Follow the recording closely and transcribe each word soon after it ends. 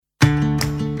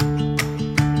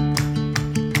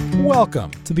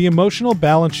Welcome to the Emotional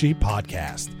Balance Sheet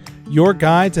Podcast, your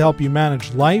guide to help you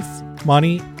manage life,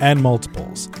 money, and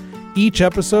multiples. Each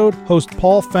episode, host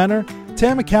Paul Fenner,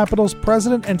 Tama Capital's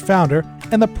president and founder,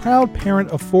 and the proud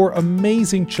parent of 4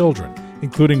 amazing children,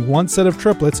 including 1 set of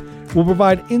triplets, will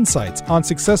provide insights on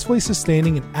successfully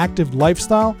sustaining an active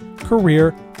lifestyle,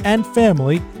 career, and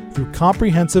family through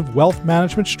comprehensive wealth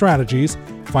management strategies,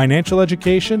 financial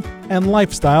education, and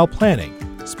lifestyle planning,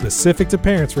 specific to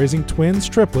parents raising twins,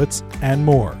 triplets, and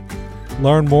more.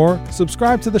 Learn more,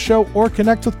 subscribe to the show, or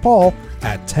connect with Paul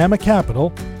at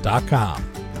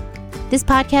tamacapital.com. This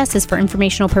podcast is for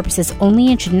informational purposes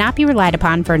only and should not be relied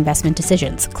upon for investment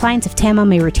decisions. Clients of Tama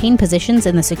may retain positions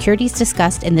in the securities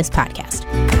discussed in this podcast.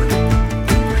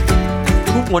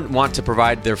 Who wouldn't want to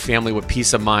provide their family with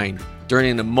peace of mind during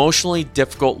an emotionally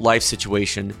difficult life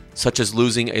situation such as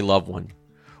losing a loved one?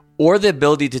 Or the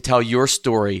ability to tell your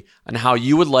story on how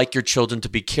you would like your children to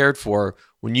be cared for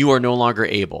when you are no longer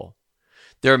able.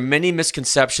 There are many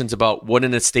misconceptions about what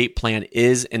an estate plan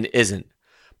is and isn't,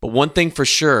 but one thing for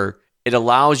sure, it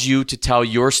allows you to tell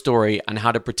your story on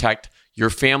how to protect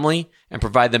your family and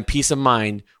provide them peace of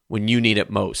mind when you need it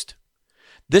most.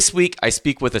 This week, I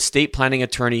speak with estate planning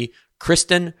attorney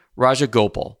Kristen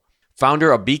Rajagopal,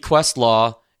 founder of Bequest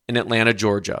Law in Atlanta,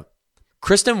 Georgia.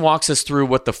 Kristen walks us through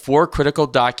what the 4 critical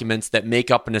documents that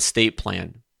make up an estate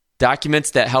plan.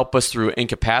 Documents that help us through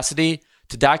incapacity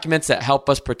to documents that help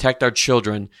us protect our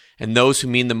children and those who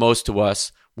mean the most to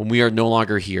us when we are no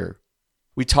longer here.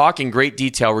 We talk in great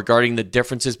detail regarding the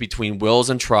differences between wills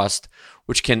and trust,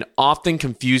 which can often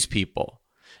confuse people,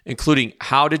 including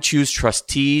how to choose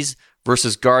trustees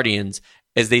versus guardians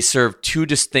as they serve 2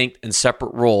 distinct and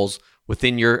separate roles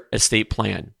within your estate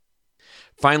plan.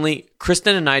 Finally,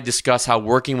 Kristen and I discuss how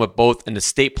working with both an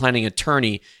estate planning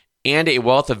attorney and a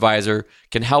wealth advisor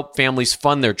can help families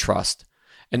fund their trust,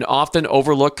 an often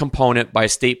overlooked component by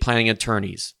estate planning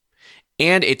attorneys,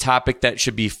 and a topic that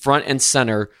should be front and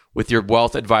center with your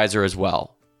wealth advisor as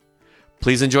well.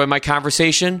 Please enjoy my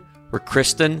conversation with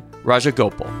Kristen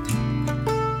Rajagopal.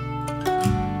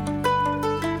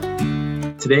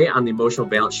 Today on the Emotional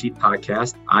Balance Sheet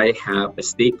Podcast, I have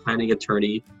estate planning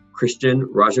attorney Kristen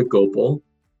Rajagopal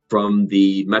from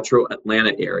the Metro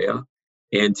Atlanta area.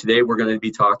 And today we're going to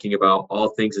be talking about all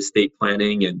things estate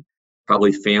planning and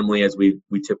probably family as we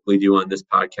typically do on this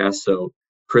podcast. So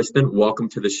Kristen, welcome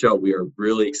to the show. We are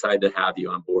really excited to have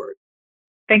you on board.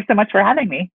 Thanks so much for having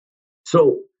me.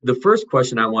 So the first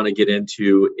question I want to get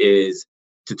into is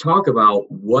to talk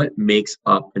about what makes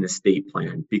up an estate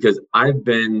plan, because I've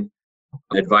been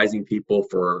advising people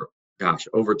for,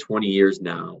 over 20 years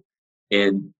now.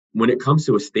 And when it comes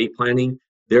to estate planning,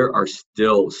 there are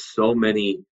still so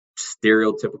many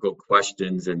stereotypical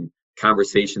questions and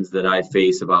conversations that I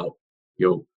face about,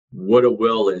 what a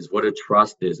will is, what a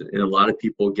trust is. And a lot of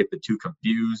people get the 2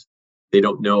 confused. They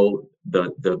don't know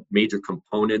the major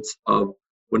components of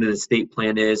what an estate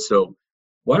plan is. So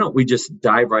why don't we just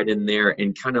dive right in there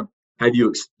and kind of have you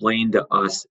explain to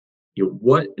us,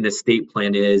 what an estate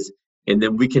plan is, and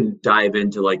then we can dive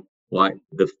into what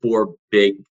the 4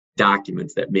 big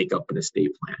documents that make up an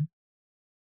estate plan.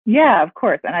 Yeah, of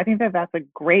course. And I think that that's a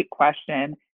great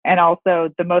question, and also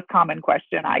the most common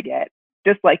question I get,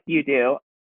 just like you do.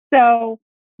 So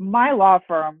my law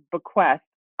firm, Bequest,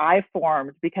 I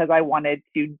formed because I wanted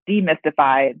to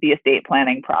demystify the estate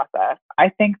planning process. I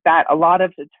think that a lot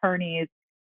of attorneys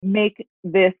make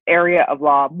this area of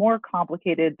law more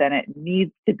complicated than it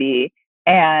needs to be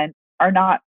and are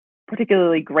not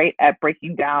particularly great at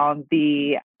breaking down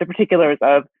the particulars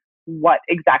of what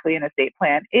exactly an estate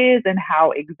plan is and how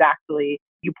exactly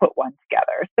you put one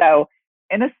together. So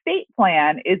an estate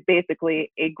plan is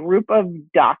basically a group of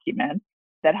documents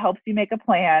that helps you make a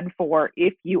plan for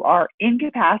if you are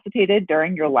incapacitated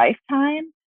during your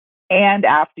lifetime and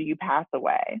after you pass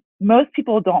away. Most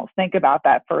people don't think about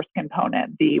that first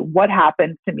component, the what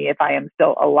happens to me if I am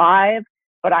still alive,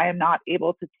 but I am not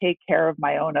able to take care of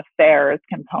my own affairs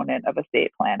component of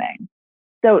estate planning.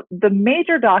 So the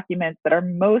major documents that are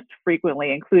most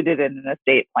frequently included in an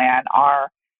estate plan are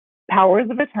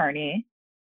powers of attorney,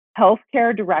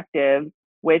 healthcare directives,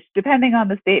 which depending on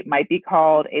the state might be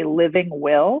called a living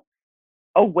will,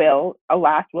 a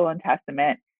last will and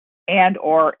testament, and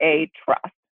or a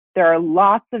trust. There are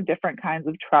lots of different kinds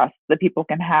of trusts that people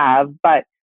can have, but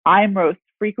I most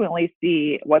frequently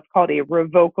see what's called a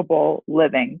revocable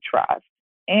living trust.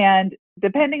 And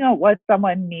depending on what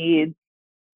someone needs,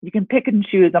 you can pick and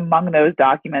choose among those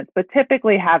documents, but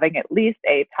typically having at least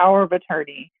a power of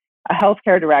attorney, a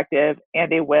healthcare directive,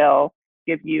 and a will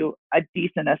give you a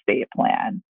decent estate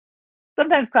plan.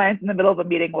 Sometimes clients in the middle of a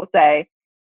meeting will say,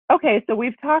 okay, so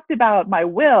we've talked about my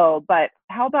will, but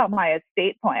how about my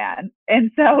estate plan?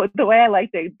 And so the way I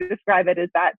like to describe it is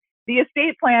that the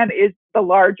estate plan is the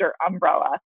larger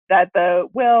umbrella that the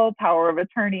will, power of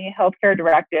attorney, healthcare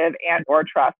directive, and or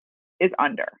trust is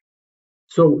under.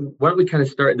 So why don't we kind of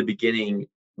start at the beginning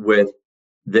with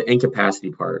the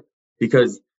incapacity part?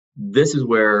 Because this is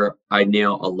where I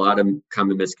nail a lot of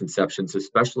common misconceptions,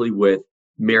 especially with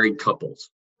married couples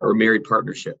or married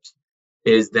partnerships,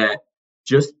 is that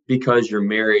just because you're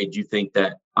married, you think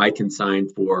that I can sign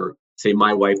for, say,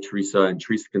 my wife, Teresa, and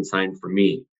Teresa can sign for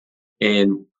me.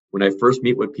 And when I first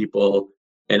meet with people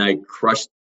and I crush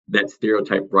that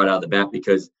stereotype right out of the bat,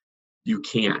 because you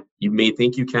can't. You may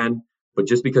think you can, but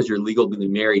just because you're legally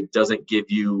married doesn't give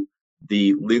you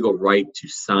the legal right to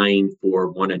sign for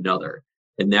one another.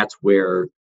 And that's where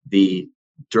the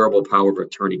durable power of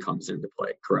attorney comes into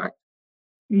play, correct?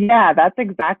 Yeah, that's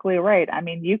exactly right. I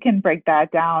mean, you can break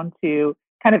that down to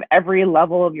kind of every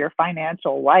level of your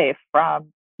financial life,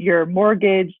 from your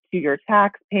mortgage to your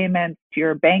tax payments to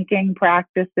your banking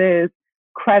practices,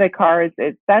 credit cards,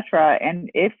 etc. And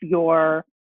if your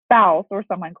spouse or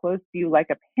someone close to you, like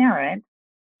a parent,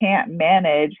 can't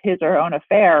manage his or her own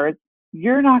affairs,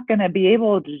 you're not going to be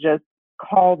able to just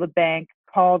call the bank,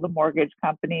 call the mortgage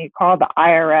company, call the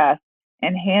IRS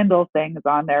and handle things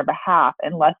on their behalf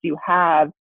unless you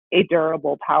have a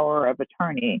durable power of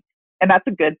attorney. And that's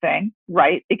a good thing,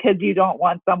 right? Because you don't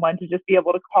want someone to just be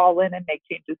able to call in and make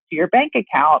changes to your bank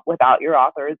account without your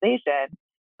authorization.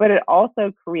 But it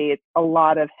also creates a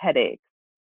lot of headaches.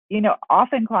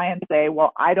 Often clients say,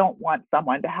 well, I don't want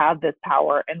someone to have this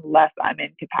power unless I'm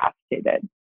incapacitated,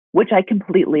 which I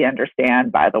completely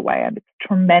understand, by the way. And it's a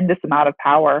tremendous amount of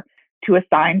power to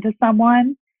assign to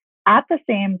someone. At the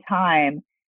same time,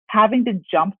 having to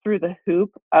jump through the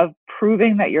hoop of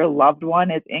proving that your loved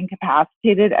one is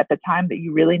incapacitated at the time that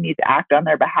you really need to act on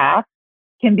their behalf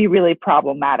can be really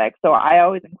problematic. So I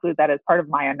always include that as part of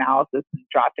my analysis in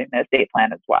drafting the estate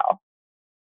plan as well.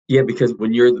 Yeah, because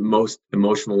when you're the most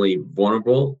emotionally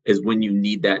vulnerable is when you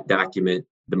need that document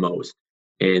the most.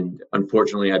 And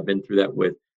unfortunately, I've been through that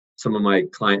with some of my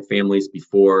client families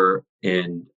before.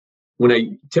 And when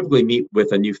I typically meet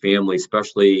with a new family,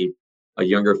 especially a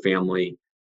younger family,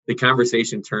 the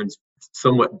conversation turns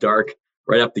somewhat dark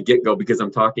right off the get-go because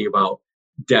I'm talking about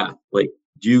death. Like,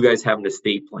 do you guys have an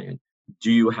estate plan?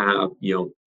 Do you have,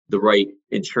 the right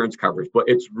insurance coverage? But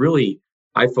it's really,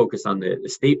 I focus on the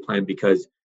estate plan because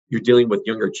you're dealing with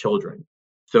younger children.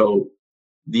 So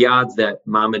the odds that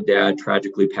mom and dad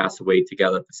tragically pass away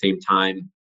together at the same time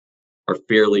are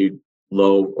fairly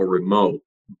low or remote.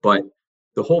 But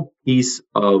the whole piece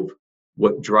of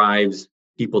what drives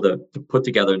people to put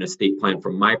together an estate plan,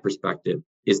 from my perspective,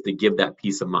 is to give that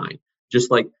peace of mind. Just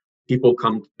like people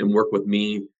come and work with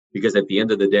me because at the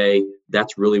end of the day,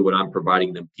 that's really what I'm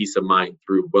providing them, peace of mind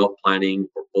through wealth planning,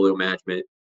 portfolio management,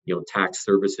 tax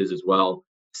services as well.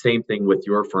 Same thing with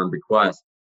your firm Bequest.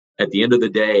 At the end of the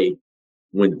day,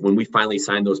 when we finally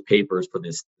sign those papers for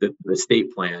the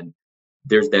estate plan,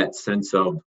 there's that sense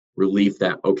of relief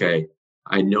that, okay,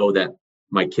 I know that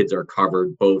my kids are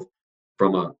covered both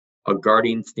from a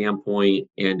guardian standpoint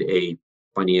and a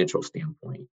financial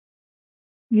standpoint.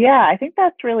 Yeah, I think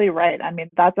that's really right. I mean,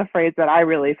 that's a phrase that I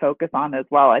really focus on as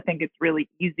well. I think it's really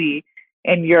easy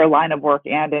in your line of work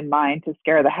and in mine to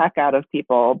scare the heck out of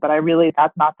people, but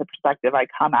that's not the perspective I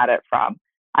come at it from.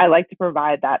 I like to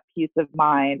provide that peace of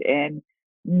mind in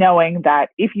knowing that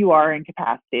if you are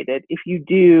incapacitated, if you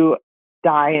do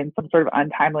die in some sort of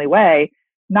untimely way,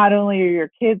 not only are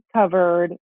your kids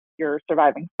covered, your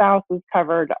surviving spouse is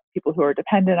covered, people who are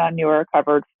dependent on you are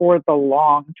covered for the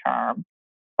long term.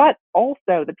 But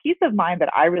also the peace of mind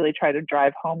that I really try to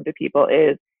drive home to people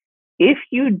is, if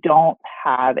you don't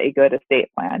have a good estate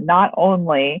plan, not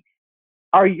only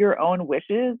are your own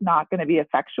wishes not going to be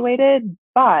effectuated,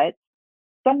 but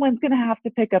someone's going to have to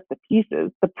pick up the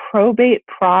pieces. The probate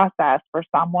process for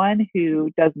someone who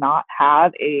does not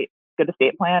have a good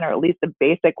estate plan, or at least a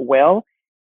basic will,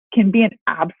 can be an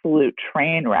absolute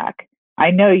train wreck.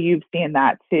 I know you've seen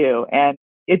that too. And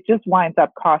it just winds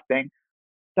up costing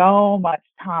so much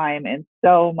time and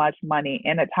so much money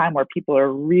in a time where people are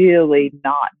really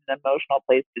not in an emotional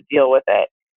place to deal with it.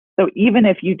 So even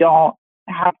if you don't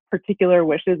have particular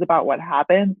wishes about what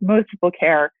happens, most people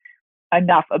care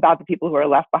enough about the people who are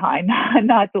left behind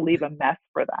not to leave a mess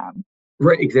for them.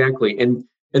 Right, exactly. And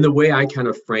the way I kind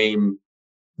of frame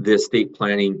the estate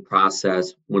planning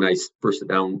process when I first sit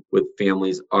down with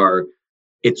families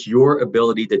it's your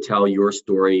ability to tell your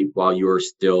story while you're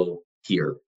still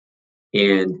here.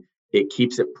 And it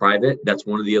keeps it private. That's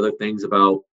one of the other things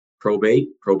about probate.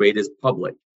 Probate is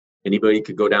public. Anybody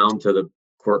could go down to the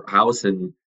courthouse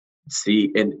and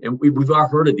see, and we've all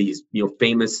heard of these,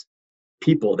 famous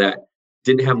people that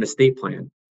didn't have an estate plan.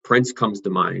 Prince comes to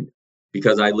mind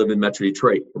because I live in Metro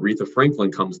Detroit. Aretha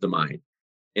Franklin comes to mind.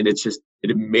 And it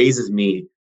amazes me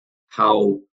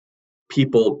how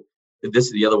people, this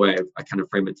is the other way I kind of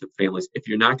frame it to families. If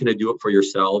you're not going to do it for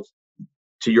yourselves,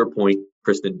 to your point,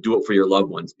 Kristen, do it for your loved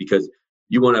ones, because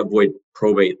you want to avoid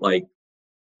probate, like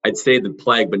I'd say the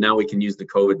plague, but now we can use the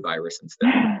COVID virus instead.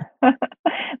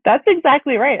 That's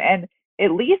exactly right. And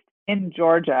at least in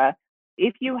Georgia,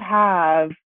 if you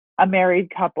have a married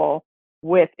couple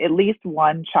with at least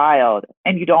one child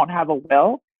and you don't have a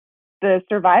will, the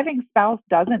surviving spouse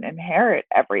doesn't inherit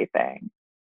everything.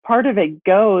 Part of it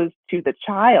goes to the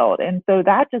child. And so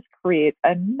that just creates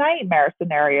a nightmare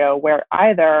scenario where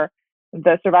either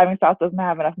the surviving spouse doesn't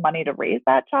have enough money to raise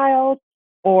that child,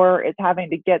 or is having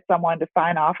to get someone to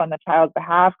sign off on the child's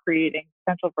behalf, creating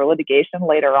potential for litigation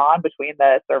later on between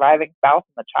the surviving spouse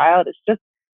and the child. It's just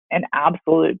an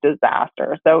absolute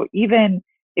disaster. So even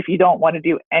if you don't want to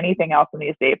do anything else in the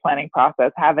estate planning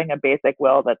process, having a basic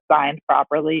will that's signed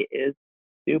properly is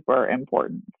super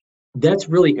important. That's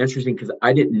really interesting because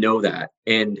I didn't know that.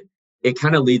 And it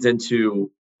kind of leads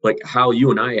into like how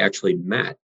you and I actually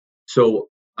met. So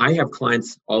I have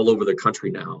clients all over the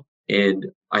country now, and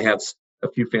I have a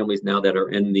few families now that are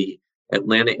in the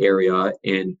Atlanta area.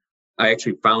 And I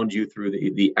actually found you through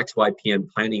the XYPN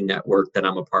planning network that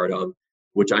I'm a part of,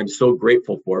 which I'm so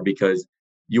grateful for, because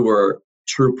you were a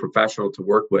true professional to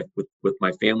work with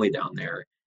my family down there.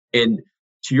 And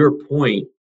to your point,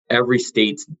 every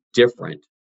state's different.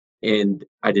 And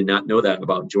I did not know that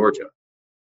about Georgia.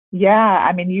 Yeah,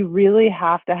 I mean, you really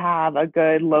have to have a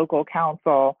good local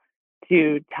counsel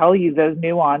to tell you those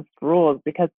nuanced rules,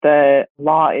 because the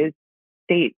law is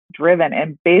state driven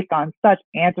and based on such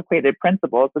antiquated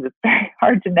principles that it's very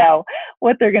hard to know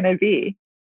what they're going to be.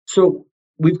 So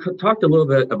we've talked a little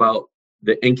bit about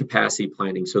the incapacity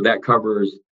planning. So that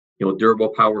covers,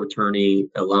 durable power of attorney,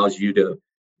 allows you to,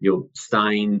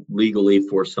 sign legally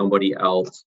for somebody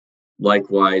else.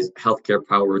 Likewise, healthcare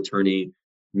power of attorney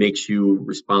makes you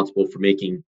responsible for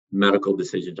making medical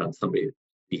decisions on somebody's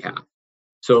behalf.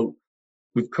 So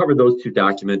we've covered those two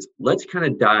documents. Let's kind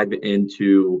of dive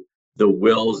into the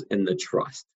wills and the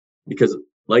trust, because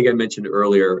like I mentioned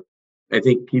earlier, I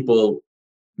think people,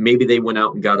 maybe they went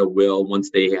out and got a will once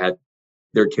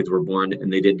their kids were born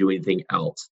and they didn't do anything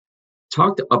else.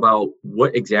 Talk about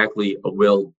what exactly a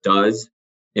will does,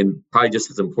 and probably just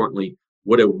as importantly,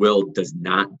 what a will does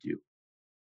not do.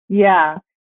 Yeah.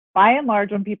 By and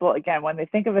large, when people, again, when they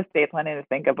think of estate planning, they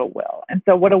think of a will. And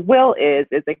so what a will is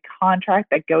a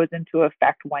contract that goes into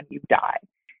effect when you die.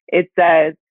 It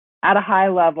says at a high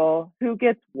level, who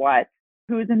gets what,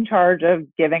 who's in charge of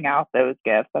giving out those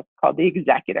gifts. That's called the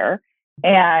executor.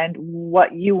 And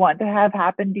what you want to have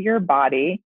happen to your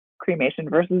body, cremation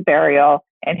versus burial,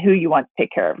 and who you want to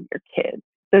take care of your kids.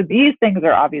 So these things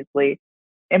are obviously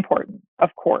important. Of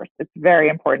course, it's very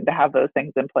important to have those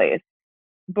things in place.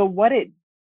 But what it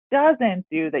doesn't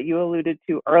do, that you alluded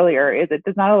to earlier, is it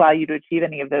does not allow you to achieve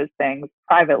any of those things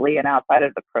privately and outside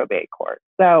of the probate court.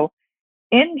 So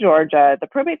in Georgia, the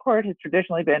probate court has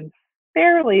traditionally been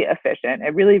fairly efficient.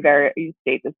 It really varies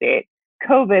state to state.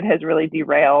 COVID has really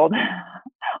derailed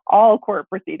all court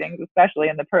proceedings, especially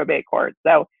in the probate court.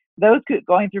 So those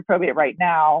going through probate right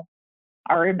now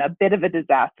are in a bit of a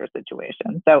disaster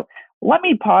situation. So let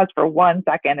me pause for 1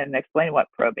 second and explain what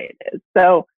probate is.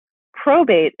 So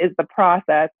probate is the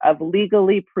process of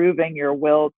legally proving your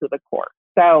will to the court.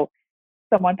 So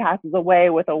someone passes away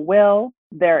with a will,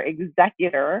 their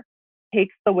executor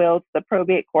takes the will to the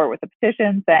probate court with a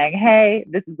petition saying, hey,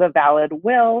 this is a valid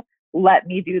will. Let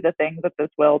me do the things that this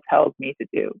will tells me to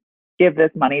do. Give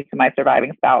this money to my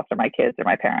surviving spouse or my kids or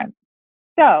my parents.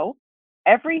 So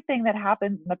everything that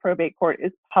happens in the probate court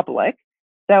is public.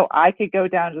 So I could go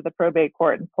down to the probate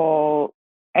court and pull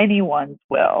anyone's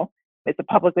will. It's a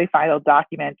publicly filed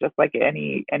document, just like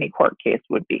any court case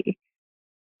would be.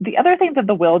 The other thing that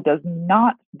the will does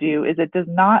not do is it does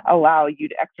not allow you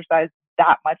to exercise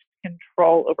that much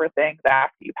control over things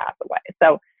after you pass away.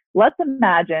 So let's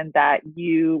imagine that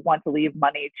you want to leave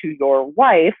money to your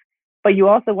wife, but you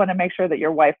also want to make sure that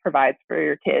your wife provides for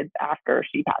your kids after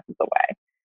she passes away.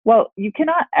 Well, you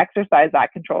cannot exercise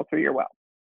that control through your will.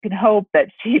 You can hope that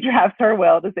she drafts her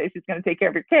will to say she's going to take care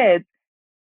of your kids,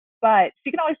 but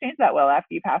she can always change that will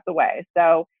after you pass away.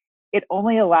 So it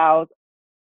only allows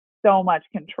so much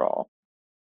control.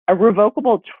 A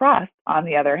revocable trust, on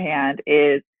the other hand,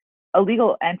 is a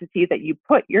legal entity that you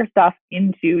put your stuff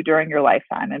into during your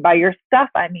lifetime. And by your stuff,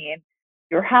 I mean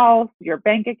your house, your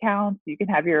bank accounts. You can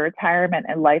have your retirement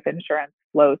and life insurance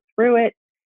flow through it.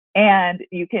 And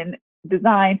you can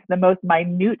design to the most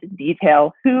minute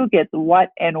detail who gets what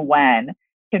and when,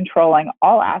 controlling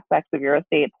all aspects of your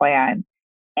estate plan.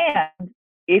 And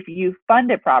if you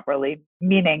fund it properly,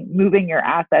 meaning moving your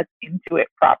assets into it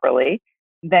properly,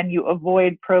 then you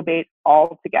avoid probate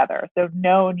altogether. So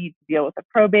no need to deal with a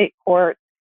probate court.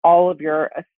 All of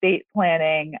your estate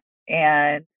planning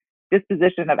and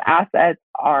disposition of assets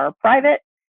are private,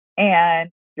 and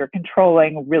you're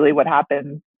controlling really what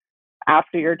happens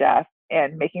after your death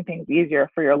and making things easier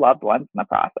for your loved ones in the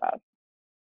process.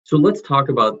 So let's talk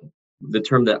about the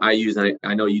term that I use, and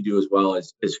I know you do as well,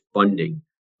 is funding.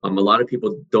 A lot of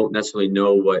people don't necessarily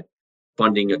know what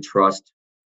funding a trust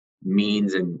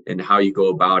means and how you go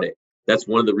about it. That's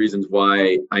one of the reasons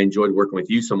why I enjoyed working with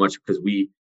you so much, because we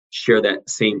share that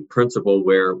same principle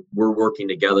where we're working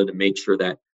together to make sure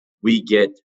that we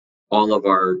get all of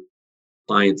our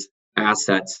clients'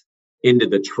 assets into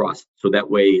the trust, so that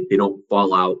way they don't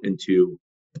fall out into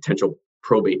potential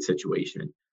probate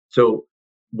situation. So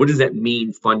what does that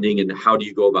mean, funding, and how do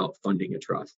you go about funding a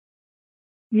trust?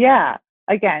 Yeah,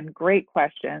 again, great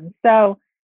question. So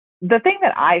the thing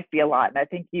that I see a lot, and I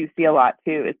think you see a lot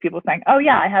too, is people saying, oh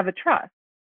yeah, I have a trust.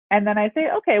 And then I say,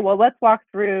 okay, well, let's walk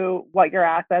through what your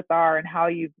assets are and how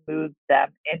you've moved them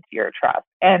into your trust.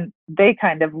 And they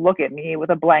kind of look at me with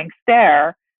a blank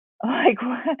stare, like,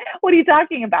 what are you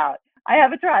talking about? I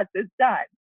have a trust, it's done.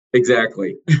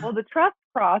 Exactly. Well, the trust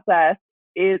process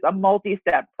is a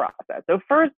multi-step process. So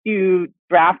first you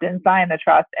draft and sign the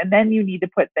trust, and then you need to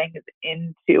put things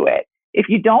into it. If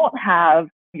you don't have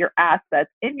your assets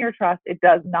in your trust, it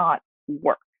does not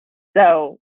work.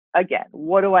 So again,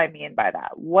 what do I mean by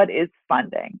that? What is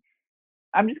funding?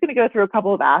 I'm just going to go through a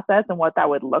couple of assets and what that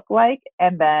would look like,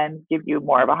 and then give you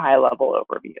more of a high level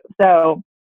overview. So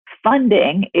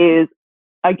funding is,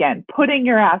 again, putting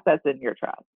your assets in your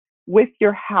trust. With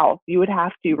your house, you would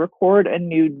have to record a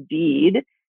new deed,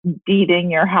 deeding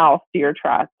your house to your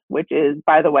trust, which is,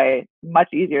 by the way, much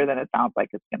easier than it sounds like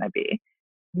it's going to be.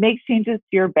 Make changes to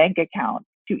your bank account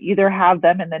to either have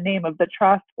them in the name of the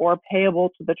trust or payable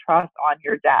to the trust on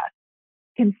your death.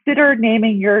 Consider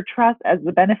naming your trust as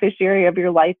the beneficiary of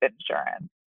your life insurance.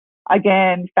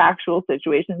 Again, factual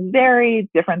situations vary.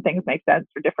 Different things make sense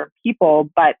for different people,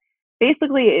 but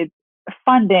basically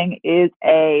funding is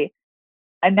a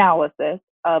analysis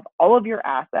of all of your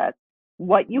assets,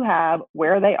 what you have,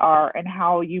 where they are, and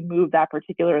how you move that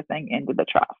particular thing into the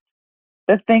trust.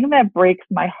 The thing that breaks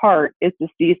my heart is to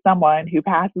see someone who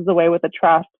passes away with a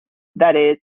trust that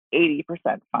is 80%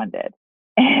 funded,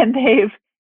 and they've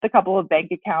a couple of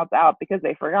bank accounts out because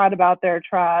they forgot about their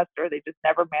trust or they just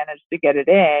never managed to get it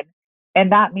in.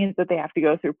 And that means that they have to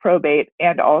go through probate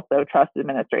and also trust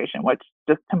administration, which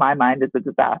just to my mind is a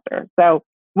disaster. So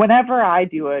whenever I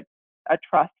do a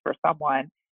trust for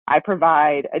someone, I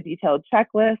provide a detailed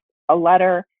checklist, a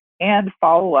letter, and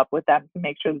follow up with them to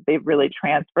make sure that they've really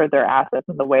transferred their assets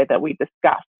in the way that we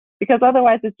discussed. Because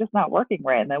otherwise it's just not working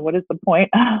right. And then what is the point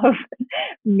of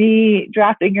me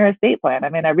drafting your estate plan? I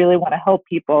mean, I really want to help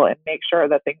people and make sure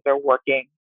that things are working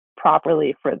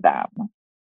properly for them.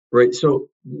 Right. So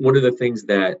one of the things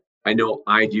that I know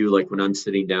I do, like when I'm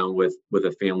sitting down with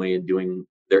a family and doing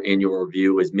their annual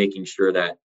review, is making sure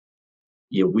that,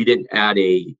 we didn't add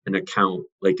an account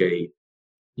like a,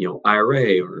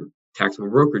 IRA or taxable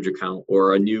brokerage account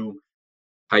or a new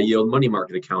high yield money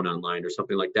market account online or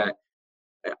something like that.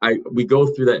 We go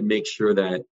through that and make sure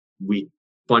that we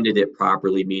funded it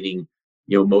properly, meaning,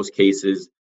 most cases,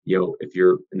 if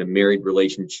you're in a married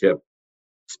relationship,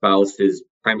 spouse is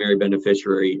primary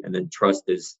beneficiary and then trust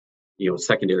is,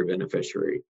 secondary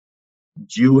beneficiary.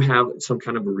 Do you have some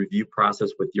kind of a review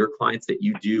process with your clients that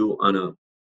you do on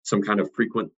some kind of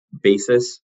frequent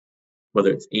basis,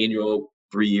 whether it's annual,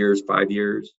 3 years, 5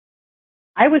 years?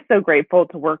 I was so grateful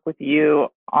to work with you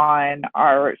on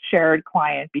our shared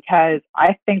client, because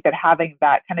I think that having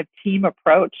that kind of team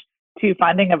approach to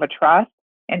funding of a trust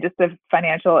and just the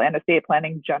financial and estate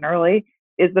planning generally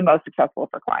is the most successful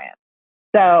for clients.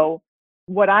 So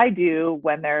what I do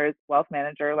when there's wealth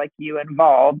manager like you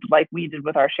involved, like we did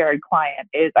with our shared client,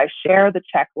 is I share the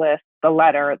checklist, the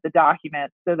letter, the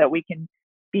document, so that we can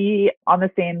be on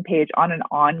the same page on an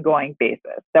ongoing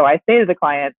basis. So I say to the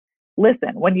client, listen,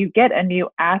 when you get a new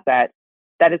asset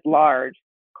that is large,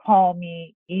 call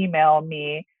me, email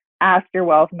me, ask your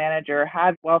wealth manager,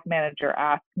 have wealth manager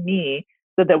ask me,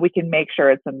 so that we can make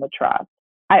sure it's in the trust.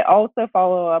 I also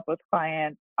follow up with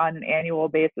clients on an annual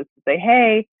basis to say,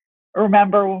 hey,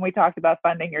 remember when we talked about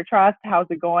funding your trust? How's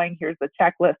it going? Here's the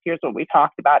checklist. Here's what we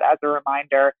talked about as a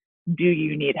reminder. Do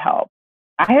you need help?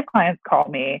 I have clients call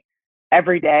me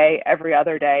every day, every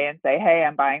other day, and say, hey,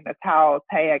 I'm buying this house.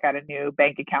 Hey, I got a new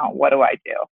bank account. What do I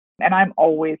do? And I'm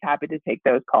always happy to take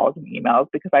those calls and emails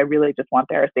because I really just want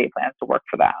their estate plans to work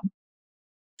for them.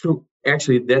 So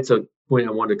actually, that's a point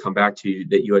I wanted to come back to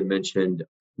that you had mentioned.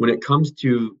 When it comes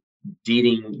to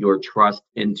deeding your trust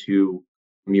into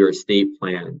your estate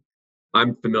plan,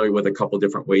 I'm familiar with a couple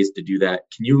different ways to do that.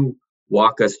 Can you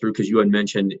walk us through, because you had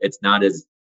mentioned it's not as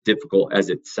difficult as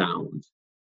it sounds?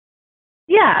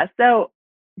 Yeah. So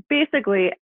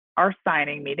basically, our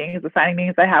signing meetings, the signing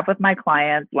meetings I have with my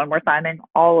clients when we're signing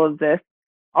all of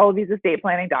these estate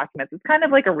planning documents, it's kind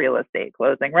of like a real estate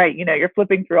closing, right? You're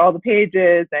flipping through all the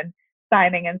pages and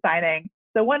signing and signing.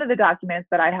 So one of the documents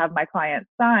that I have my clients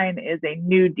sign is a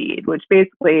new deed, which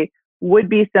basically would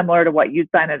be similar to what you'd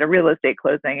sign at a real estate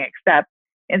closing, except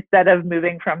instead of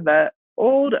moving from the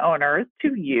old owners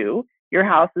to you, your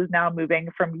house is now moving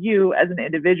from you as an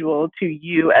individual to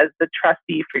you as the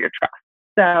trustee for your trust.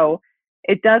 So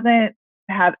it doesn't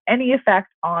have any effect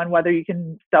on whether you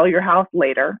can sell your house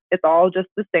later. It's all just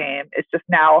the same. It's just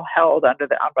now held under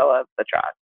the umbrella of the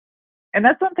trust. And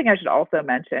that's something I should also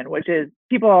mention, which is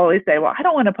people always say, well, I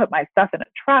don't want to put my stuff in a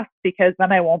trust because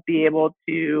then I won't be able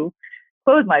to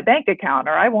close my bank account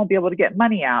or I won't be able to get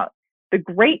money out. The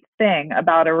great thing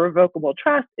about a revocable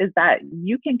trust is that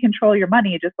you can control your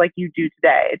money just like you do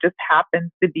today. It just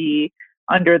happens to be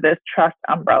under this trust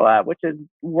umbrella, which is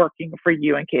working for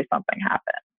you in case something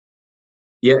happens.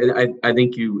 Yeah, and I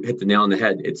think you hit the nail on the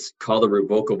head. It's called a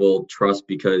revocable trust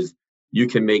because you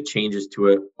can make changes to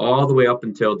it all the way up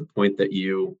until the point that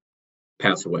you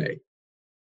pass away.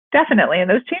 Definitely. And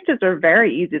those changes are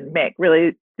very easy to make.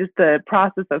 Really, just the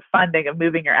process of funding, of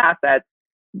moving your assets,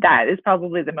 that is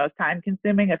probably the most time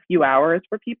consuming, a few hours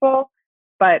for people.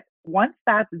 But once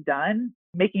that's done,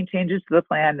 making changes to the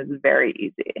plan is very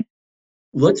easy.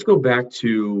 Let's go back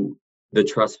to the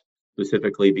trust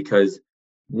specifically, because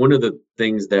one of the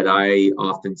things that I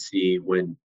often see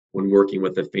when working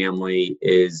with a family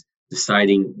is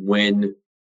deciding when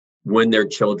their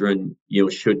children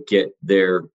should get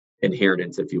their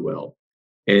inheritance, if you will.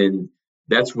 And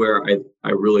that's where I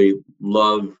really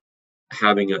love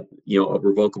having a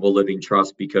revocable living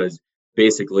trust, because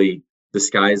basically the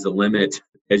sky's the limit,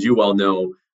 as you well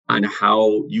know, on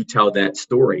how you tell that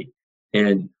story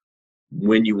and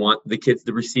when you want the kids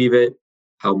to receive it,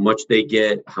 how much they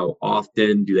get, how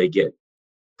often do they get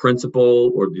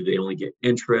principal or do they only get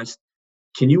interest.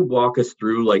 Can you walk us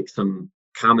through like some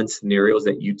common scenarios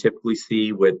that you typically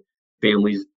see with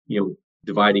families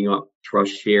dividing up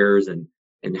trust shares and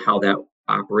how that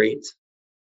operates?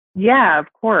 Yeah, of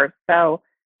course. So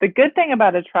the good thing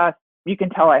about a trust, you can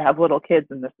tell I have little kids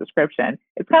in this description.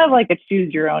 It's kind of like a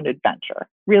choose your own adventure.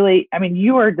 Really, I mean,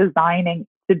 you are designing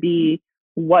to be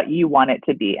what you want it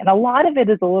to be. And a lot of it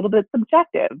is a little bit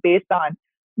subjective based on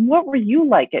what were you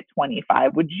like at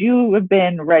 25? Would you have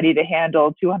been ready to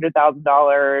handle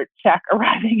 $200,000 check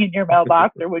arriving in your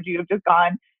mailbox, or would you have just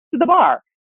gone to the bar?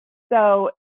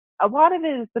 So a lot of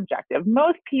it is subjective.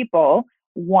 Most people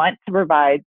want to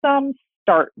provide some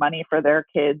start money for their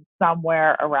kids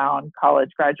somewhere around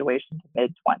college graduation to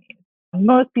mid 20s.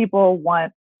 Most people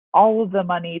want all of the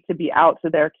money to be out to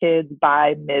their kids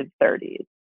by mid 30s.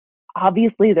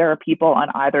 Obviously, there are people on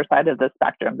either side of the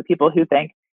spectrum. The people who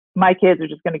think my kids are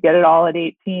just going to get it all at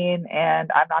 18 and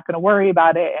I'm not going to worry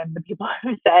about it. And the people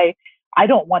who say, I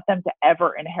don't want them to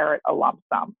ever inherit a lump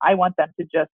sum. I want them to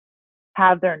just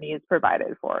have their needs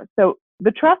provided for. So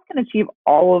the trust can achieve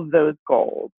all of those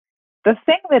goals. The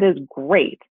thing that is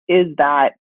great is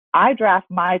that I draft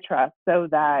my trust so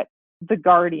that the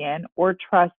guardian or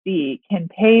trustee can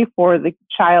pay for the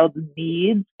child's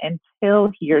needs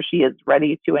until he or she is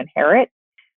ready to inherit.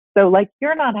 So like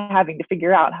you're not having to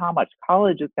figure out how much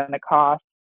college is going to cost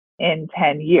in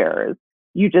 10 years.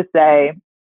 You just say,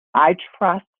 I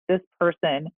trust this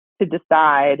person to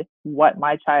decide what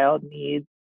my child needs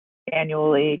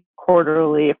annually,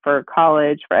 quarterly, for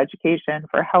college, for education,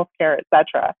 for healthcare,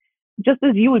 etc., just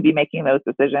as you would be making those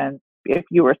decisions if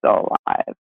you were still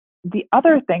alive. The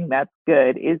other thing that's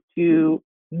good is to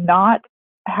not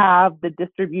have the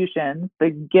distributions, the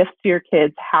gifts to your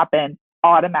kids happen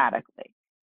automatically.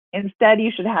 Instead,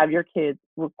 you should have your kids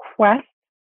request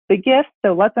the gift.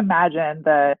 So let's imagine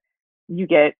you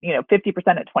get 50%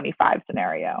 at 25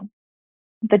 scenario.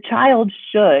 The child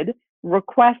should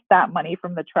request that money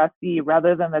from the trustee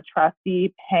rather than the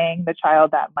trustee paying the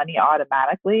child that money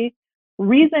automatically.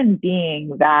 Reason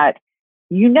being that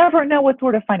you never know what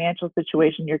sort of financial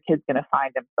situation your kid's going to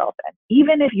find himself in.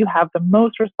 Even if you have the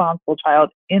most responsible child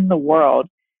in the world,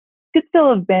 could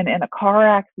still have been in a car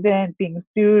accident, being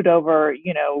sued over,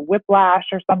 whiplash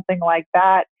or something like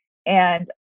that. And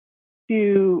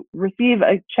to receive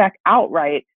a check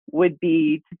outright would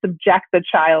be to subject the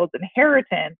child's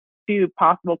inheritance to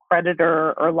possible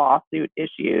creditor or lawsuit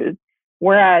issues.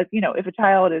 Whereas, if a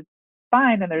child is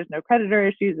fine and there's no creditor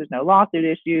issues, there's no lawsuit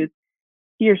issues,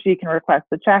 he or she can request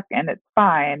the check and it's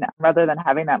fine, rather than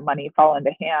having that money fall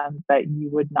into hands that you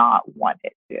would not want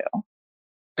it to.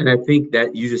 And I think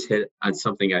that you just hit on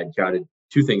something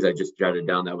two things I just jotted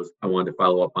down I wanted to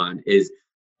follow up on, is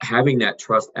having that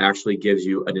trust actually gives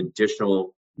you an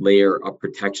additional layer of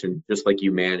protection, just like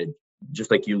you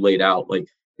laid out. Like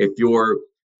if your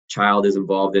child is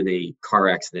involved in a car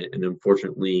accident and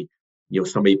unfortunately,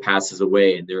 somebody passes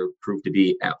away and they're proved to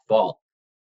be at fault,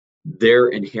 their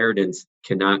inheritance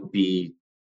cannot be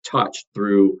touched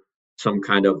through some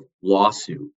kind of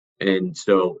lawsuit. And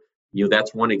so,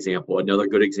 that's one example. Another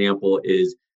good example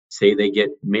is, say they get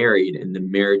married and the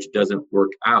marriage doesn't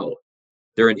work out.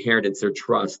 Their inheritance, their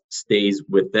trust stays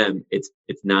with them. It's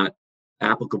not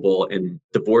applicable in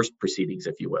divorce proceedings,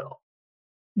 if you will.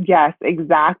 Yes,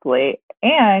 exactly.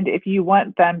 And if you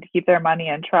want them to keep their money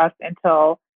in trust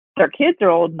until their kids are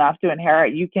old enough to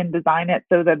inherit, you can design it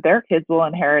so that their kids will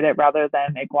inherit it, rather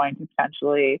than it going to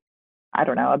potentially,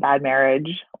 a bad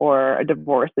marriage or a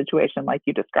divorce situation like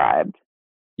you described.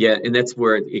 Yeah, and that's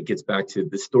where it gets back to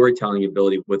the storytelling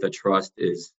ability with a trust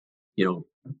is,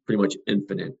 pretty much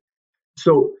infinite.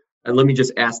 So let me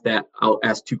just ask that. I'll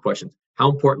ask two questions. How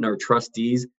important are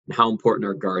trustees and how important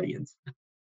are guardians?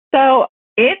 So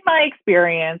in my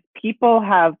experience, people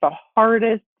have the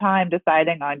hardest time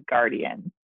deciding on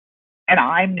guardians, and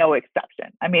I'm no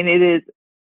exception. I mean, it is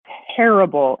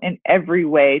terrible in every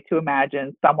way to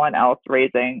imagine someone else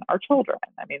raising our children.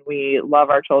 I mean, we love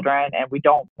our children and we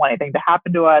don't want anything to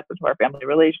happen to us or to our family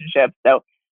relationships. So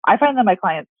I find that my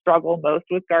clients struggle most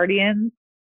with guardians.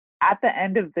 At the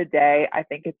end of the day, I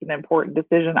think it's an important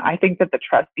decision. I think that the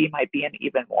trustee might be an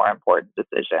even more important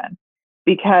decision,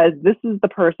 because this is the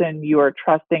person you are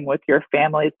trusting with your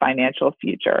family's financial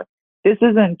future. This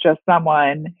isn't just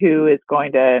someone who is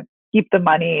going to keep the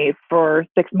money for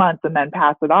 6 months and then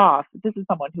pass it off. This is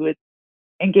someone who is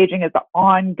engaging as the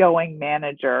ongoing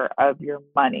manager of your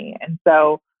money. And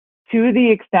so to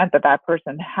the extent that that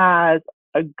person has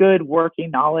a good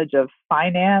working knowledge of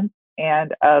finance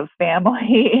and of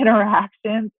family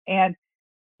interactions, and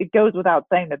it goes without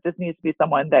saying that this needs to be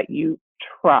someone that you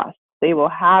trust. They will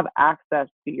have access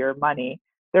to your money.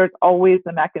 There's always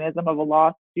the mechanism of a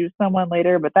loss to someone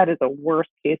later, but that is a worst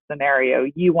case scenario.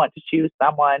 You want to choose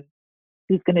someone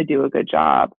who's going to do a good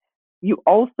job. You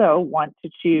also want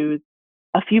to choose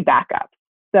a few backups.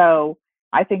 So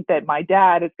I think that my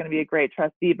dad is going to be a great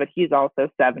trustee, but he's also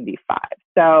 75.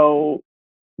 So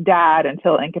dad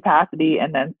until incapacity,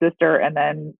 and then sister, and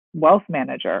then wealth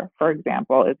manager, for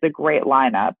example, is a great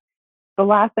lineup. The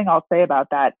last thing I'll say about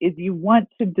that is you want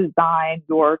to design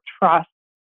your trust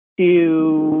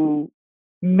to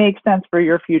make sense for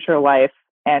your future life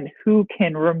and who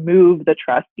can remove the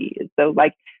trustees. So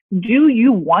do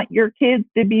you want your kids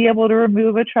to be able to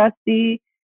remove a trustee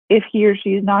if he or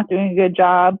she is not doing a good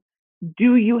job?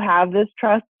 Do you have this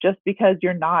trust just because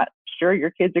you're not sure your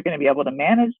kids are going to be able to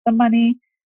manage the money?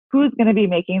 Who's going to be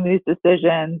making these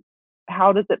decisions?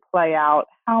 How does it play out?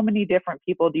 How many different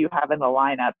people do you have in the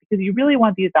lineup? Because you really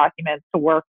want these documents to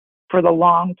work for the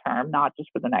long term, not just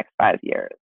for the next 5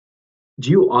 years. Do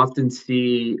you often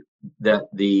see that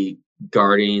the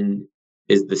guardian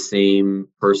is the same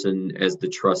person as the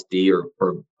trustee, or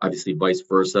obviously vice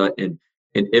versa? And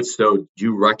if so, do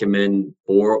you recommend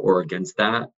for or against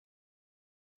that?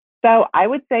 So I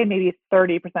would say maybe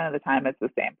 30% of the time it's the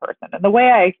same person. And the way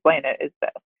I explain it is this.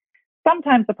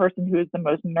 Sometimes the person who is the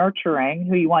most nurturing,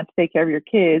 who you want to take care of your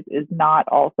kids, is not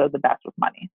also the best with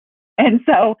money. And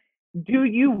so do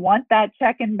you want that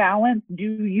check and balance? Do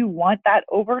you want that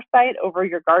oversight over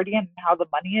your guardian and how the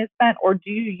money is spent? Or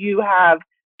do you have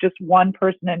just one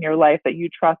person in your life that you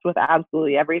trust with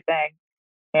absolutely everything,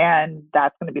 and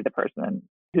that's going to be the person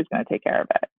who's going to take care of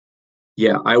it?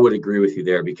 Yeah, I would agree with you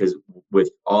there, because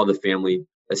with all the family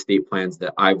estate plans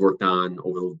that I've worked on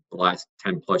over the last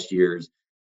 10 plus years,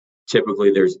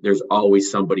 typically there's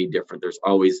always somebody different. There's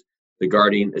always, the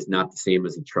guardian is not the same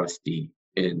as a trustee.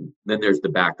 And then there's the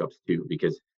backups too,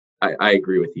 because I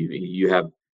agree with you. You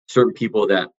have certain people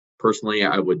that personally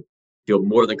I would feel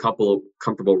more than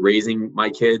comfortable raising my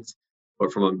kids,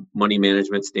 but from a money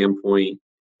management standpoint,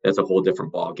 that's a whole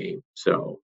different ball game.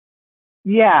 So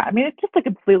yeah, I mean, it's just a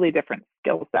completely different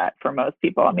skill set for most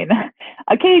people. I mean,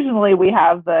 occasionally we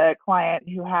have the client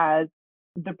who has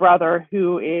the brother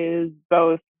who is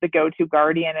both the go-to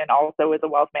guardian and also is a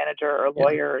wealth manager or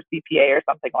lawyer or CPA or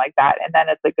something like that. And then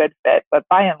it's a good fit. But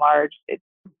by and large, it's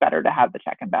better to have the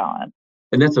check and balance.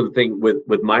 And that's the thing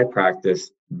with my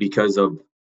practice, because of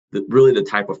really the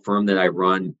type of firm that I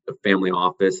run, the family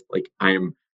office, like I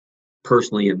am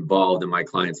personally involved in my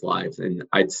clients' lives. And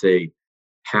I'd say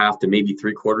half to maybe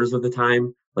 3/4 of the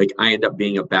time, like I end up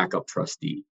being a backup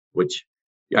trustee, which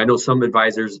I know some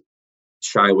advisors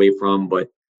shy away from, but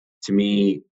to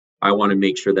me, I want to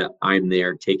make sure that I'm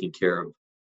there taking care of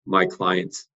my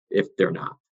clients if they're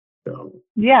not. So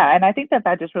Yeah, and I think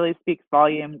that just really speaks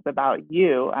volumes about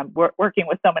you. I'm working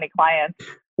with so many clients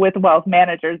with wealth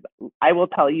managers. I will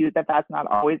tell you that that's not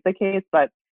always the case,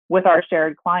 but with our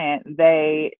shared client,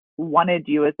 they wanted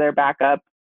you as their backup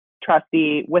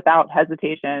trustee without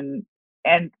hesitation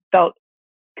and felt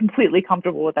completely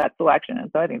comfortable with that selection.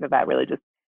 And so I think that really just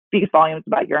speaks volumes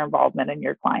about your involvement in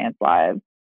your clients' lives.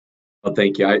 well,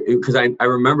 thank you. Because I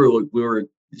remember we were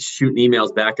shooting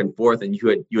emails back and forth, and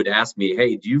you had asked me,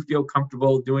 "Hey, do you feel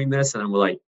comfortable doing this?" And I'm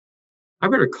like, I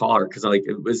better call her, because like,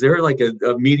 was there like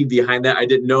a meaning behind that? I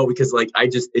didn't know, because like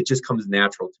it just comes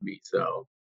natural to me. So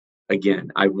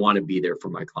again, I want to be there for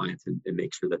my clients and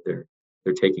make sure that they're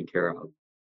taken care of.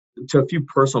 To a few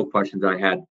personal questions I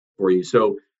had for you.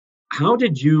 So how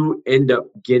did you end up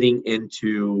getting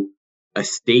into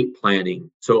estate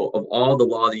planning? So of all the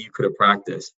law that you could have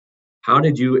practiced, how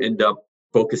did you end up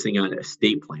focusing on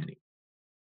estate planning?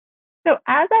 So,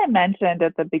 as I mentioned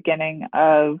at the beginning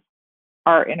of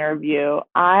our interview,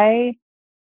 I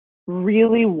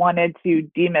really wanted to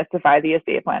demystify the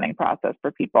estate planning process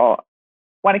for people.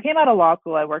 When I came out of law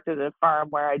school, I worked at a firm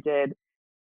where I did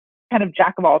kind of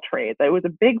jack of all trades. It was a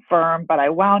big firm, but I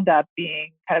wound up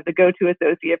being kind of the go-to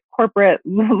associate, corporate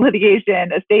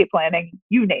litigation, estate planning,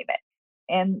 you name it.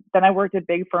 And then I worked at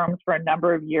big firms for a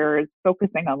number of years,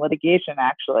 focusing on litigation,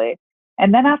 actually.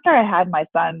 And then after I had my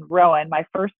son, Rowan, my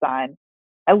first son,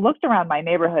 I looked around my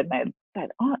neighborhood and I said,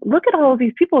 oh, look at all of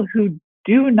these people who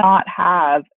do not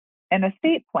have an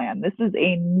estate plan. This is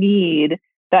a need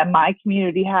that my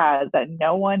community has that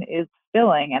no one is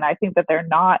filling. And I think that they're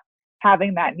not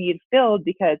having that need filled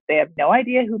because they have no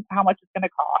idea how much it's going to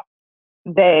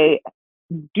cost. They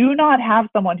do not have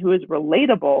someone who is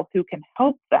relatable who can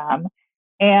help them.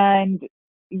 And,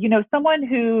 someone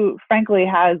who frankly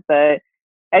has the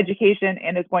education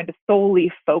and is going to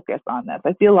solely focus on this.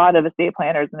 I see a lot of estate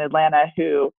planners in Atlanta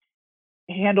who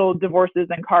handle divorces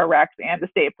and car wrecks and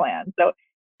estate plans. So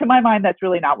to my mind, that's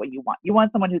really not what you want. You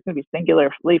want someone who's going to be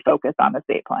singularly focused on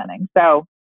estate planning. So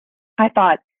I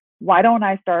thought, why don't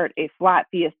I start a flat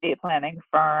fee estate planning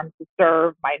firm to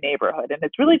serve my neighborhood? And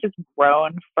it's really just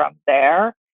grown from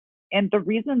there. And the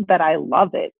reason that I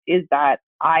love it is that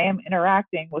I am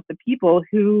interacting with the people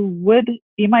who would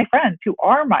be my friends, who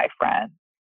are my friends,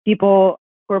 people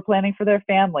who are planning for their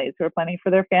families, who are planning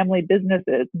for their family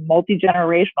businesses,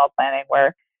 multi-generational planning,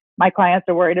 where my clients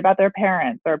are worried about their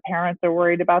parents, or parents are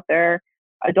worried about their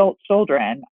adult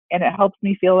children. And it helps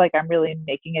me feel like I'm really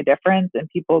making a difference in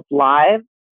people's lives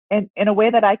and in a way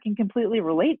that I can completely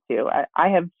relate to. I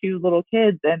have 2 little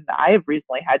kids, and I have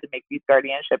recently had to make these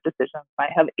guardianship decisions. I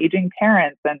have aging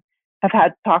parents and have had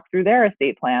to talk through their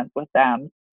estate plans with them.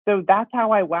 So that's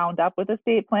how I wound up with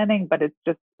estate planning, but it's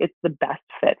the best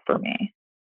fit for me.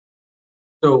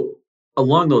 So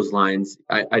along those lines,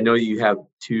 I know you have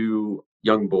 2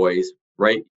 young boys,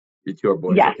 right? Your 2 are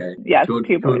boys, Yes, okay? yes, 2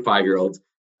 2 and boys. 5-year-olds.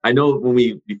 I know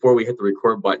before we hit the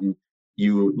record button,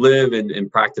 you live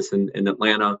and practice in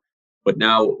Atlanta, but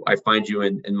now I find you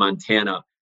in Montana.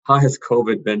 How has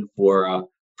COVID been for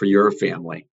your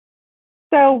family?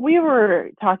 So we were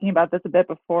talking about this a bit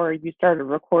before you started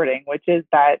recording, which is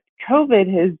that COVID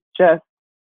has just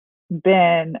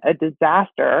been a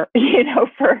disaster,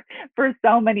 for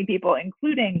so many people,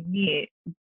 including me.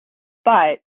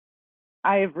 But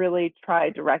I've really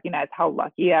tried to recognize how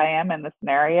lucky I am in the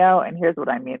scenario. And here's what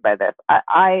I mean by this.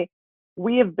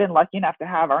 We have been lucky enough to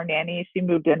have our nanny. She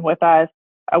moved in with us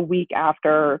a week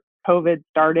after COVID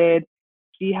started.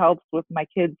 She helps with my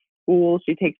kids' school.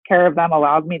 She takes care of them,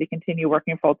 allows me to continue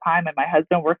working full time, and my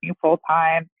husband working full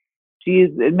time. She's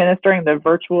administering the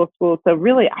virtual school. So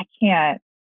really, I can't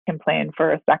complain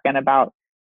for a second about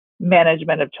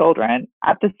management of children.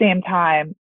 At the same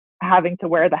time, having to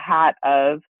wear the hat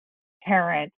of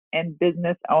parent and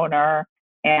business owner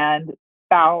and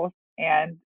spouse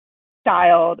and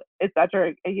child,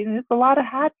 etc. It's a lot of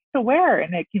hats to wear,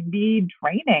 and it can be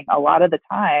draining a lot of the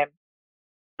time.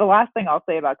 The last thing I'll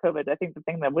say about COVID, I think the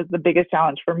thing that was the biggest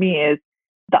challenge for me is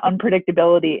the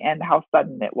unpredictability and how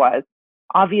sudden it was.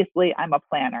 Obviously, I'm a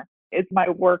planner. It's my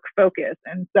work focus.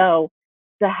 And so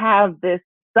to have this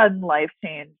sudden life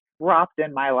change dropped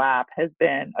in my lap has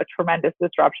been a tremendous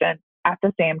disruption. At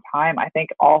the same time, I think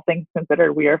all things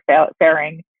considered, we are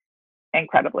faring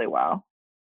incredibly well.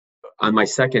 On my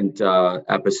second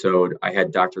episode, I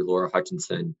had Dr. Laura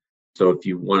Hutchinson. So if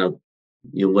you want to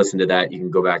listen to that, you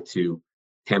can go back to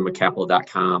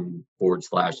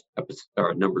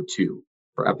tamacapital.com/number 2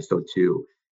 for episode 2.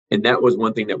 And that was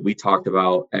one thing that we talked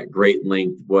about at great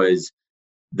length, was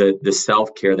the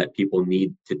self-care that people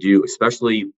need to do,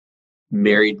 especially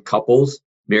married couples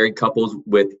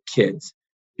with kids,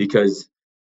 because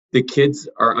the kids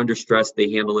are under stress.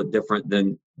 They handle it different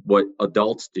than what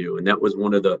adults do. And that was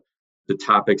one of the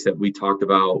topics that we talked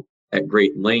about at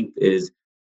great length, is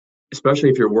especially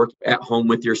if you're working at home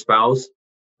with your spouse.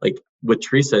 Like with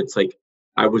Teresa, it's like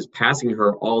I was passing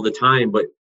her all the time, but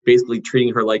basically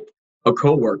treating her like a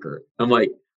coworker. I'm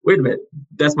like, wait a minute,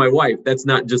 that's my wife. That's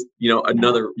not just,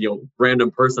 another,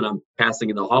 random person I'm passing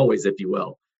in the hallways, if you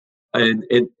will. And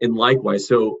likewise.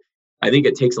 So I think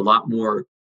it takes a lot more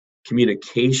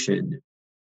communication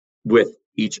with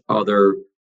each other,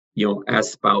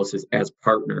 as spouses, as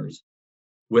partners,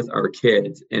 with our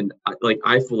kids. And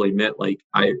I fully admit,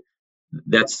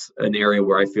 that's an area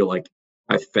where I feel like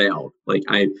I failed.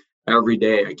 Every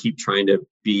day I keep trying to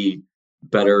be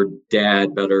better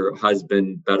dad, better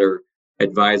husband, better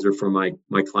advisor for my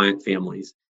client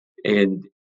families. And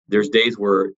there's days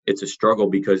where it's a struggle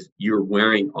because you're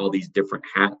wearing all these different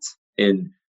hats,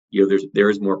 and there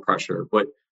is more pressure. But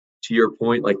to your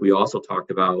point, like we also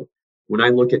talked about, when I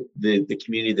look at the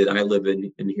community that I live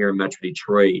in here in Metro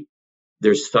Detroit,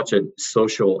 there's such a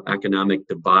social economic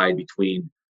divide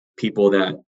between people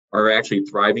that are actually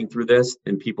thriving through this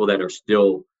and people that are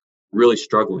still really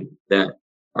struggling, that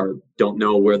don't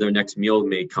know where their next meal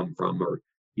may come from, or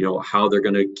how they're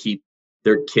going to keep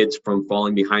their kids from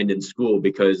falling behind in school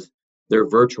because they're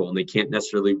virtual and they can't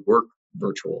necessarily work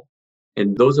virtual.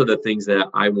 And those are the things that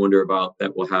I wonder about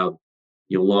that will have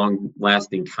long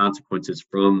lasting consequences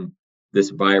from this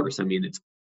virus. I mean, it's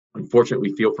unfortunate.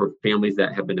 We feel for families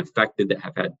that have been affected, that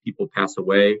have had people pass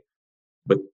away,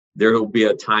 but there will be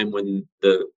a time when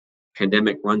the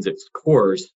pandemic runs its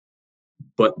course,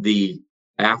 but the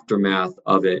aftermath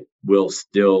of it will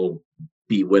still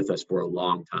be with us for a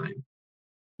long time.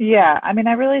 Yeah, I mean,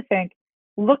 I really think,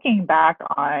 looking back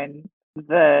on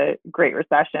the Great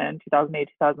Recession, 2008,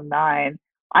 2009,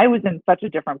 I was in such a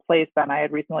different place then. I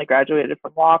had recently graduated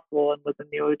from law school and was a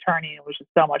new attorney, and was just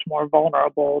so much more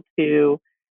vulnerable to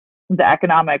the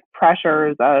economic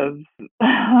pressures of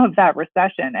that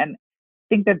recession. And I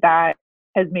think that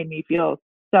has made me feel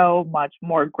so much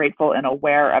more grateful and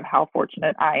aware of how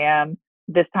fortunate I am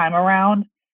this time around.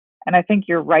 And I think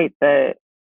you're right, the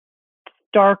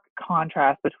stark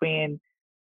contrast between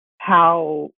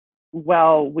how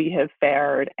well we have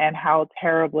fared and how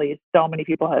terribly so many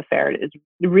people have fared is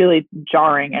really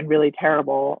jarring and really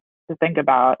terrible to think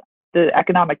about. The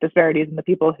economic disparities and the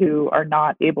people who are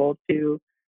not able to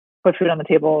put food on the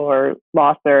table or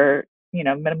lost their,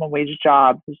 minimum wage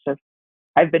jobs. It's just,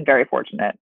 I've been very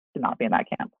fortunate to not be in that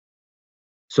camp.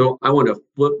 So I want to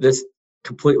flip this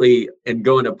completely and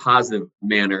go in a positive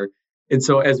manner. And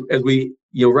so as we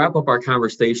wrap up our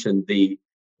conversation, the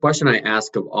question I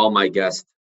ask of all my guests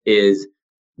is,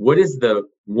 what is the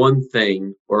one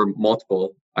thing, or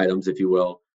multiple items, if you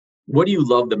will, what do you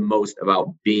love the most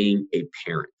about being a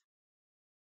parent?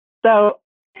 So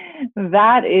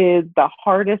that is the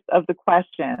hardest of the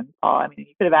questions, Paul. I mean,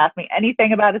 you could have asked me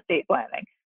anything about estate planning.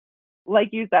 Like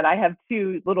you said, I have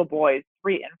 2 little boys,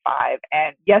 3 and 5.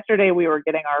 And yesterday we were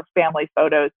getting our family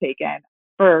photos taken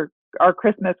for our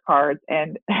Christmas cards.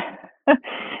 And the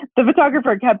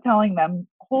photographer kept telling them,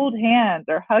 hold hands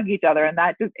or hug each other. And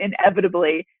that just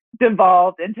inevitably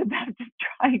devolved into them just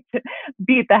trying to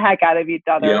beat the heck out of each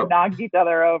other, Yep. knock each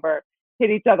other over,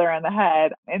 hit each other in the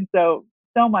head. And so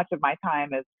much of my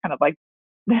time is kind of like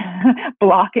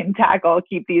block and tackle,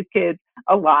 keep these kids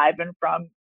alive and from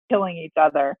killing each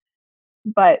other.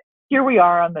 But here we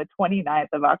are on the 29th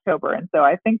of October. And so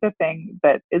I think the thing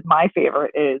that is my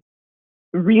favorite is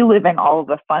reliving all of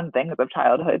the fun things of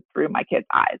childhood through my kids'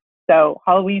 eyes. So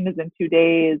Halloween is in 2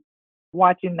 days,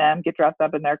 watching them get dressed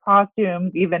up in their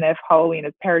costumes, even if Halloween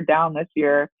is pared down this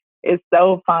year, is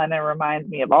so fun and reminds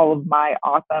me of all of my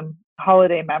awesome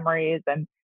holiday memories, and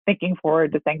thinking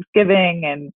forward to Thanksgiving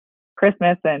and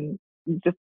Christmas, and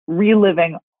just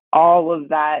reliving all of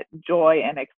that joy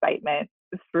and excitement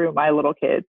through my little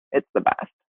kids. It's the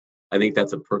best. I think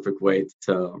that's a perfect way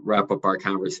to wrap up our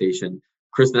conversation.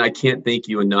 Kristen, I can't thank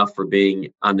you enough for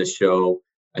being on the show.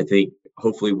 I think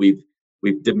hopefully we've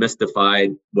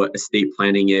demystified what estate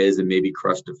planning is and maybe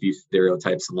crushed a few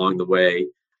stereotypes along the way.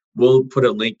 We'll put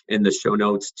a link in the show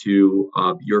notes to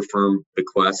your firm,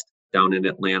 Bequest, down in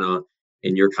Atlanta,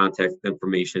 and your contact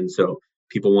information, so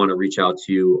people want to reach out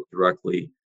to you directly.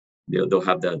 they'll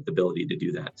have the ability to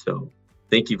do that. So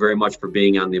thank you very much for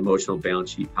being on the Emotional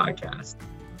Balance Sheet podcast.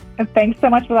 And thanks so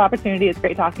much for the opportunity. It's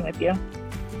great talking with you.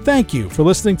 Thank you for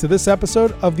listening to this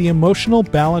episode of the Emotional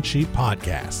Balance Sheet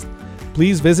podcast.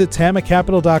 Please visit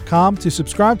tamacapital.com to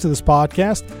subscribe to this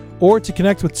podcast or to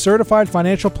connect with certified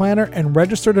financial planner and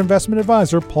registered investment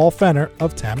advisor Paul Fenner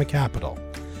of Tama Capital.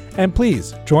 And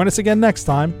please join us again next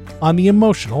time on the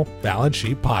Emotional Balance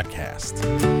Sheet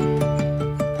podcast.